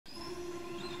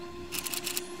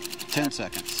10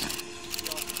 seconds.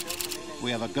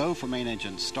 We have a go for main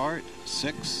engine start.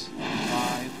 6,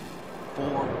 5,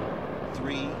 4,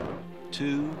 3,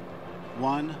 2,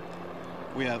 1.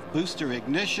 We have booster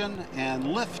ignition and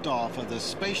liftoff of the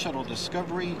Space Shuttle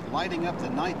Discovery, lighting up the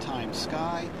nighttime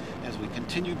sky as we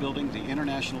continue building the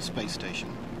International Space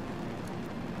Station.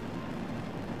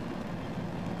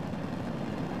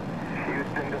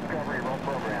 Houston Discovery, roll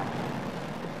program.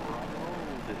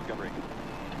 Discovery.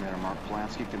 Commander Mark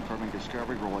Polanski confirming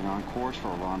Discovery, rolling on course for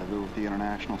a rendezvous with the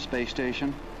International Space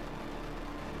Station.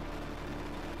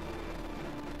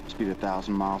 Speed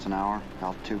 1,000 miles an hour,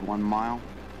 altitude 1 mile,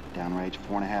 downrange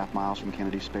 4.5 miles from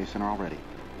Kennedy Space Center already.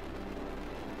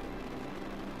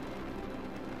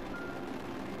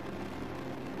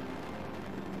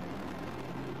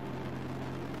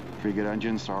 Three good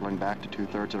engines, throttling back to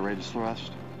 2/3 of the rated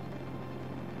thrust.